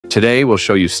Today, we'll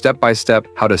show you step-by-step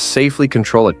how to safely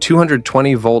control a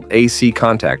 220-volt AC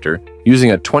contactor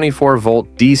using a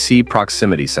 24-volt DC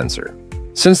proximity sensor.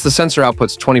 Since the sensor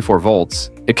outputs 24 volts,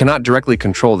 it cannot directly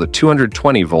control the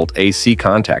 220-volt AC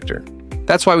contactor.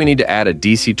 That's why we need to add a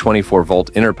DC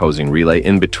 24-volt interposing relay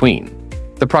in between.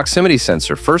 The proximity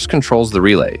sensor first controls the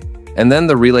relay, and then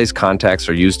the relay's contacts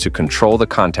are used to control the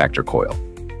contactor coil.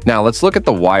 Now let's look at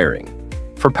the wiring.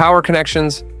 For power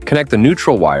connections, connect the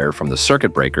neutral wire from the circuit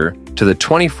breaker to the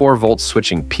 24-volt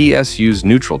switching PSU's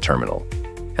neutral terminal,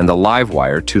 and the live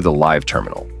wire to the live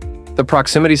terminal. The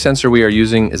proximity sensor we are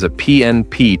using is a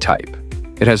PNP type.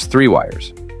 It has 3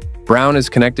 wires. Brown is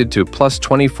connected to plus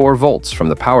 24 volts from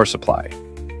the power supply.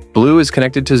 Blue is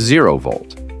connected to 0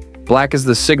 volt. Black is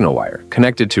the signal wire,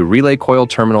 connected to relay coil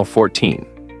terminal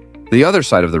 14. The other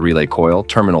side of the relay coil,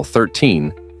 terminal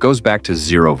 13, goes back to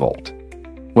 0 volt.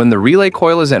 When the relay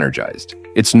coil is energized,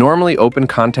 its normally open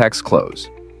contacts close.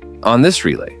 On this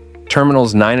relay,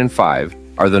 terminals 9 and 5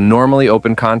 are the normally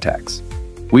open contacts.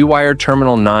 We wire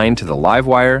terminal 9 to the live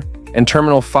wire and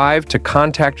terminal 5 to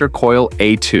contactor coil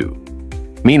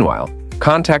A2. Meanwhile,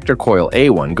 contactor coil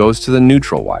A1 goes to the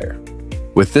neutral wire.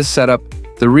 With this setup,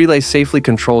 the relay safely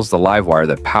controls the live wire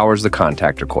that powers the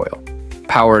contactor coil.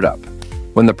 Power it up.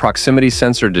 When the proximity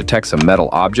sensor detects a metal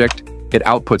object, it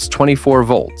outputs 24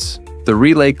 volts. The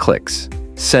relay clicks,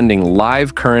 sending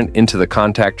live current into the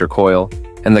contactor coil,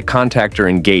 and the contactor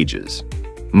engages.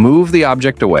 Move the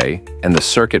object away, and the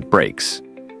circuit breaks,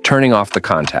 turning off the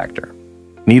contactor.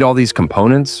 Need all these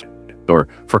components? Or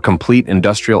for complete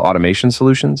industrial automation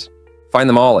solutions? Find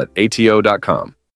them all at ato.com.